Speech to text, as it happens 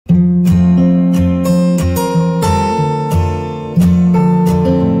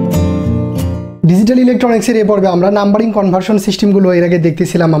Digital ইলেকট্রনিক্সের এই পর্বে আমরা নাম্বারিং কনভার্সন সিস্টেমগুলো এর আগে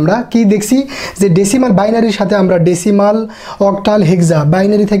দেখতেছিলাম। আমরা কি দেখছি যে ডেসিমাল বাইনারির সাথে আমরা ডেসিমাল, অক্টাল, হেক্সা,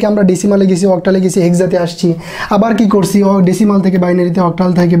 বাইনারি থেকে আমরা ডেসিমালে গেছি, অক্টালে গেছি, হেক্সাতে আসছি। আবার কি করছি, ডেসিমাল থেকে বাইনারিতে,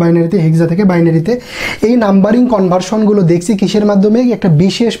 অক্টাল থেকে বাইনারিতে, হেক্সা থেকে বাইনারিতে। এই নাম্বারিং কনভার্সনগুলো দেখছি কিসের মাধ্যমে? একটা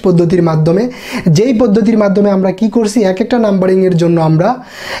বিশেষ পদ্ধতির মাধ্যমে। যেই পদ্ধতির মাধ্যমে আমরা কি করছি, এক একটা নাম্বারিংয়ের জন্য আমরা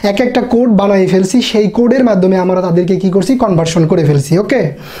এক একটা কোড বানাই ফেলছি। সেই কোডের মাধ্যমে আমরা তাদেরকে কি করছি, কনভার্সন করে ফেলছি। ওকে,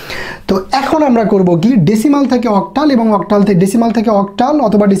 তো এখন আমরা করব কি, ডেসিমাল থেকে অক্টাল এবং অক্টাল থেকে ডেসিমাল থেকে অক্টাল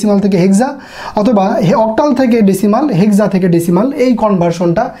অথবা ডেসিমাল থেকে হেক্সা অথবা অক্টাল থেকে ডেসিমাল, হেক্সা থেকে ডেসিমাল, এই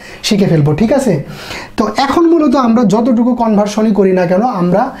কনভার্সনটা শিখে ফেলবো। ঠিক আছে, তো এখন মূলত আমরা যতটুকু কনভার্সনই করি না কেন,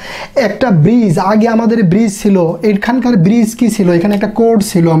 আমরা একটা ব্রিজ, আগে আমাদের ব্রিজ ছিল, এখানকার ব্রিজ কি ছিল, এখানে একটা কোড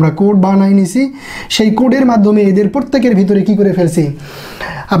ছিল, আমরা কোড বানাই নিছি। সেই কোডের মাধ্যমে এদের প্রত্যেকের ভিতরে কি করে ফেলছি,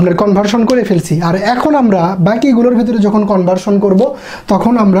 আপনার কনভার্সন করে ফেলছি। আর এখন আমরা বাকিগুলোর ভিতরে যখন কনভার্সন করব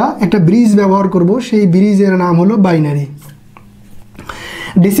তখন আমরা একটা ব্রিজ ব্যবহার করব। সেই ব্রিজের নাম হলো বাইনারি।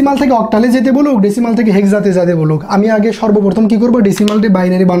 ডেসিমাল থেকে অক্টালে যেতে বলুক, ডেসিমাল থেকে হেক্সাতে যেতে বলুক, আমি আগে সর্বপ্রথম কি করব, ডেসিমালটি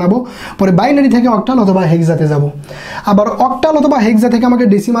বাইনারি বানাবো, পরে বাইনারি থেকে অক্টাল অথবা হেক্সাতে যাব। আবার অক্টাল অথবা হেক্সা থেকে আমাকে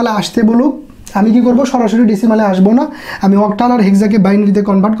ডেসিমালে আসতে বলুক, আমি কি করব, সরাসরি ডেসিমালে আসবো না, আমি অক্টাল আর হেক্সাকে বাইনারিতে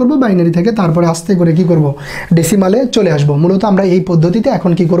কনভার্ট করব, বাইনারি থেকে তারপরে আস্তে করে কি করব, ডেসিমালে চলে আসব। মূলত আমরা এই পদ্ধতিতে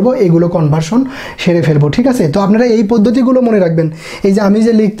এখন কি করব, এগুলো কনভার্সন সেরে ফেলবো। ঠিক আছে, তো আপনারা এই পদ্ধতিগুলো মনে রাখবেন। এই যে আমি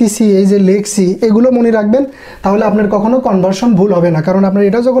যে লিখতেছি, এই যে লিখছি, এগুলো মনে রাখবেন, তাহলে আপনার কখনো কনভার্সন ভুল হবে না। কারণ আপনার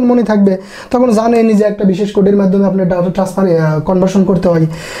এটা যখন মনে থাকবে তখন জানেনই যে একটা বিশেষ কোডের মাধ্যমে আপনার ডাটা ট্রান্সফার কনভার্সন করতে হয়।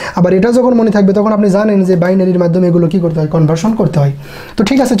 আবার এটা যখন মনে থাকবে তখন আপনি জানেন যে বাইনারির মাধ্যমে এগুলো কি করতে হয়, কনভার্সন করতে হয়। তো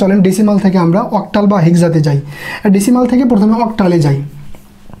ঠিক আছে, চলেন ডেসিমাল থেকে আমরা অক্টাল বা হেক্সাতে যাই। ডেসিমাল থেকে প্রথমে অক্টালে যাই।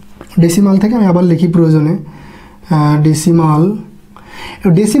 ডেসিমাল থেকে আমি আবার লিখি প্রয়োজনে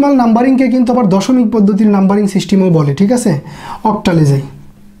ডেসিমাল নাম্বারিংকে কিন্তু আবার দশমিক পদ্ধতির নাম্বারিং সিস্টেমও বলে। ঠিক আছে, অক্টালে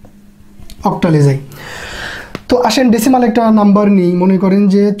যাই। তো আসেন ডেসিমাল একটা নাম্বার নিই, মনে করেন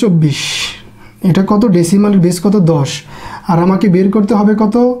যে 24। এটা কত, ডেসিমালের বেস কত, 10। আর আমাকে বের করতে হবে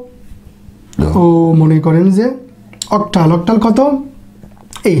কত, মনে করেন যে অক্টাল কত,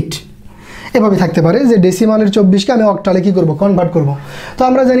 8। এভাবে থাকতে পারে যে ডেসিমালের 24কে আমি অক্টালে কি করব, কনভার্ট করব। তো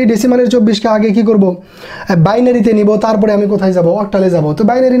আমরা জানি ডেসিমালের 24কে আগে কি করব, বাইনারিতে নিব, তারপরে আমি কোথায় যাব, অক্টালে যাব। তো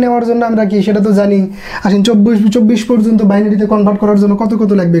বাইনারি নেওয়ার জন্য আমরা কি, সেটা তো জানি। আসেন 24 পর্যন্ত বাইনারিতে কনভার্ট করার জন্য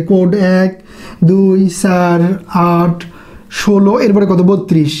কত লাগবে, কোড 1 2 4 8 16, এরপরে কত,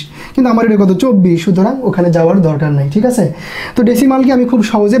 32, কিন্তু আমার এটা কত, 24, সুতরাং ওখানে যাওয়ার দরকার নাই। ঠিক আছে, তো ডেসিমালকে আমি খুব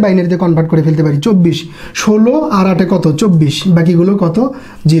সহজে বাইনারিতে কনভার্ট করে ফেলতে পারি। 24 16 আর 8 কত, 24, বাকিগুলো কত,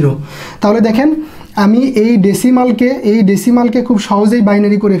 0। তাহলে দেখেন আমি এই ডেসিমালকে খুব সহজেই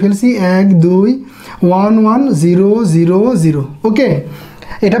বাইনারি করে ফেলছি, 1 2 1 1 0 0 0। ওকে,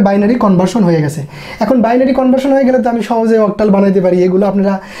 এটা বাইনারি কনভার্সন হয়ে গেছে। এখন বাইনারি কনভার্সন হয়ে গেলে তো আমি সহজে অক্টাল বানাইতে পারি। এগুলো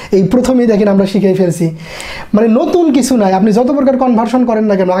আপনারা এই প্রথমেই দেখেন আমরা শিখেই ফেলছি, মানে নতুন কিছু নাই। আপনি যত প্রকার কনভার্সন করেন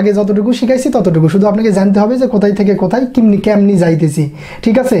না কেন, আগে যতটুকু শিখাইছি ততটুকু, শুধু আপনাকে জানতে হবে যে কোথায় থেকে কোথায় কেমনি যাইতেছি।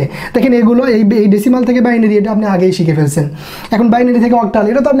 ঠিক আছে, দেখেন এগুলো এই ডেসিমাল থেকে বাইনারি, এটা আপনি আগেই শিখে ফেলছেন। এখন বাইনারি থেকে অক্টাল,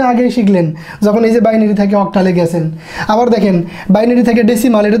 এটা তো আপনি আগেই শিখলেন যখন এই যে বাইনারি থেকে অক্টালে গেছেন। আবার দেখেন বাইনারি থেকে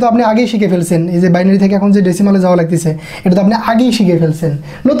ডেসিমাল, এটা তো আপনি আগেই শিখে ফেলছেন। এই যে বাইনারি থেকে এখন যে ডেসিমালে যাওয়া লাগতেছে, এটা তো আপনি আগেই শিখে ফেলছেন,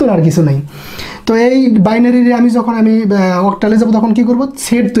 নতুন আর কিছু নাই। তো এই বাইনারির আমি যখন অক্টালে যাব তখন কি করব,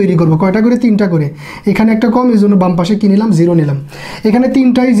 সেট তৈরি করব। কয়টা করে, 3টা করে। এখানে একটা কম, এই জন্য বাম পাশে কি নিলাম, 0 নিলাম। এখানে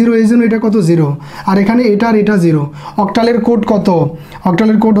 3টাই 0, এই জন্য এটা কত, 0। আর এখানে এটা 0। অক্টালের কোড কত,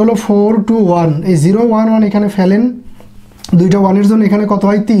 অক্টালের কোড হলো 4 2 1। এই 0 1 1 এখানে ফেলেন, 2টা 1-এর জন্য এখানে কত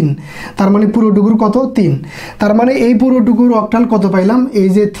হয়, 3। তার মানে পুরোটুকুর কত, 3। তার মানে এই পুরোটুকুর অক্টাল কত পাইলাম, এই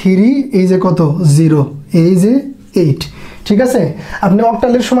যে 3, এই যে কত, 0, এই যে 8। ঠিক আছে, আপনি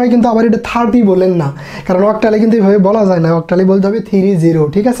অক্টালের সময় কিন্তু আবার এটা 30 বলেন না, কারণ অক্টালে কিন্তু এভাবে বলা যায় না, অক্টালে বলতে হবে 3 0।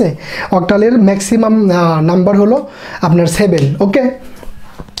 ঠিক আছে, অক্টালের ম্যাক্সিমাম নাম্বার হলো আপনার 7। ওকে,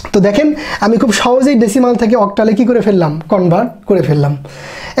 তো দেখেন আমি খুব সহজেই ডেসিমাল থেকে অক্টালে কি করে ফেললাম, কনভার্ট করে ফেললাম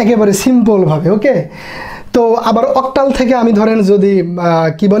একেবারে সিম্পলভাবে। ওকে, তো আবার অক্টাল থেকে আমি ধরেন যদি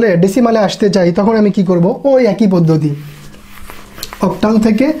কি বলে ডেসিমালে আসতে চাই, তখন আমি কি করব, ওই একই পদ্ধতি। অক্টাল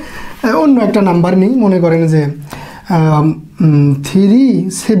থেকে অন্য একটা নাম্বার নিই, মনে করেন যে 3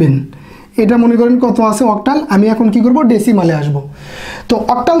 7। এটা মনে করেন কত আছে অক্টাল, আমি এখন কি করব, ডেসিমালে আসব। তো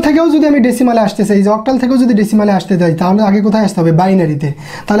অক্টাল থেকেও যদি আমি ডেসিমালে আসতে চাই, যে অক্টাল থেকেও যদি ডেসিমালে আসতে চাই, তাহলে আগে কোথায় আসতে হবে, বাইনারিতে।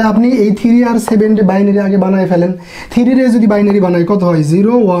 তাহলে আপনি এই 3 আর 7 বাইনারি আগে বানায় ফেলেন। 3 যদি বাইনারি বানাই কত হয়,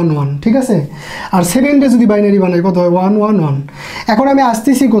 0 1 1। ঠিক আছে, আর 7 যদি বাইনারি বানাই কত হয়, 1 1 1। এখন আমি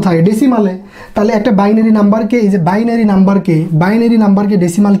আসতেছি কোথায়, ডেসিমালে। তাহলে একটা বাইনারি নাম্বারকে, এই যে বাইনারি নাম্বারকে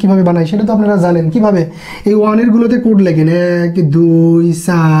ডেসিমাল কিভাবে বানাই সেটা তো আপনারা জানেন। কিভাবে, এই 1-এর গুলোতে কোড লেখেন, 1 2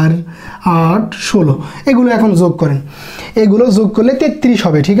 4 8 16 এগুলো এখন যোগ করেন, এগুলো যোগ করলে 33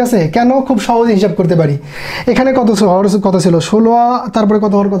 হবে। ঠিক আছে, কেন? খুব সহজে হিসাব করতে পারি। এখানে কত হওয়ার কথা ছিল 16, তারপরে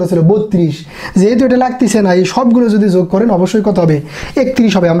কত হওয়ার কথা ছিল 32, যেহেতু এটা লাগতেছে না, এই সবগুলো যদি যোগ করেন অবশ্যই কত হবে?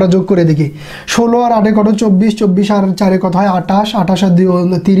 31 হবে। আমরা যোগ করে দেখি, 16 আর 8 কত? 24, 24 আর 4 কত হয়? 28, 28 আর 2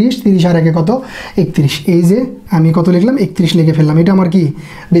 30, 30 আর 1 কত? 31। এই যে আমি কত লিখলাম? 31 লিখে ফেললাম। এটা আমার কি?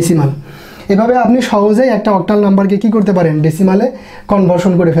 ডেসিমাল। এভাবে আপনি সহজেই একটা অক্টাল নাম্বারকে কি করতে পারেন? ডেসিমালে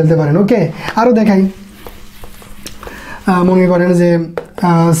কনভার্সন করে ফেলতে পারেন। ওকে, আরও দেখাই। মনে করেন যে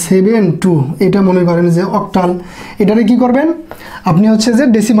 72, এটা মনে করেন যে অক্টাল। এটারে কি করবেন আপনি? হচ্ছে যে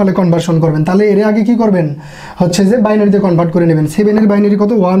ডেসিমালে কনভার্সন করবেন। তাহলে এর আগে কি করবেন? হচ্ছে যে বাইনারিতে কনভার্ট করে নেবেন। 7-এর বাইনারি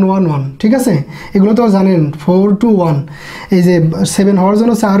কত? 1 1 1। ঠিক আছে, এগুলো তো জানেন 4 2 1। এই যে 7 হওয়ার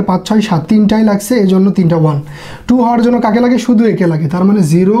জন্য 4 5 6 7 তিনটাই লাগছে, এই জন্য 3টা 1। 2 হওয়ার জন্য কাকে লাগে? শুধু একে লাগে, তার মানে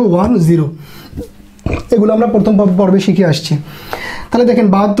 0 1 0। এগুলো আমরা প্রথম পর্বে শিখে আসছি। তাহলে দেখেন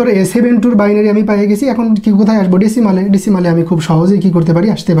 72 72 বাইনারি আমি পেয়ে গেছি। এখন কি কোথায় আসবো? ডেসিমালে। ডেসিমালে আমি খুব সহজেই কি করতে পারি?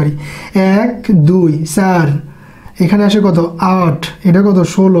 আসতে পারি 1 2 4, এখানে আসে কত? 8, এটা কত?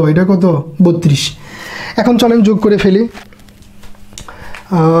 16, এটা কত? 32। এখন চলেন যোগ করে ফেলি।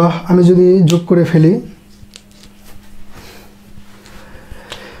 আমি যদি যোগ করে ফেলি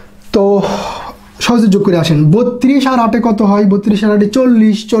তো সহজে যোগ করে আসেন। 32 আর 8 কত হয়? 32 আর 8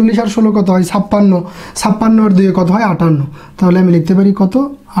 40, 40 আর 16 কত হয়? 56, 56 আর 2 কত হয়? 58। তাহলে আমি লিখতে পারি কত?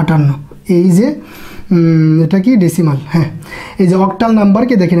 58। এই যে এটা কি? ডেসিমাল। হ্যাঁ, এই যে অক্টাল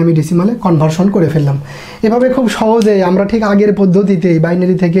নাম্বারকে দেখেন আমি ডেসিমালে কনভার্সন করে ফেললাম। এভাবে খুব সহজে আমরা ঠিক আগের পদ্ধতিতেই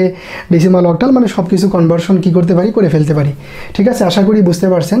বাইনারি থেকে ডেসিমাল অক্টাল মানে সব কিছু কনভার্সন কী করতে পারি? করে ফেলতে পারি। ঠিক আছে, আশা করি বুঝতে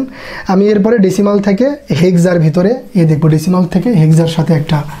পারছেন। আমি এরপরে ডেসিমাল থেকে হেক্সার ভিতরে দেখব, ডেসিমাল থেকে হেক্সার সাথে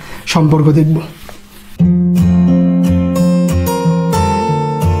একটা সম্পর্ক দেখব।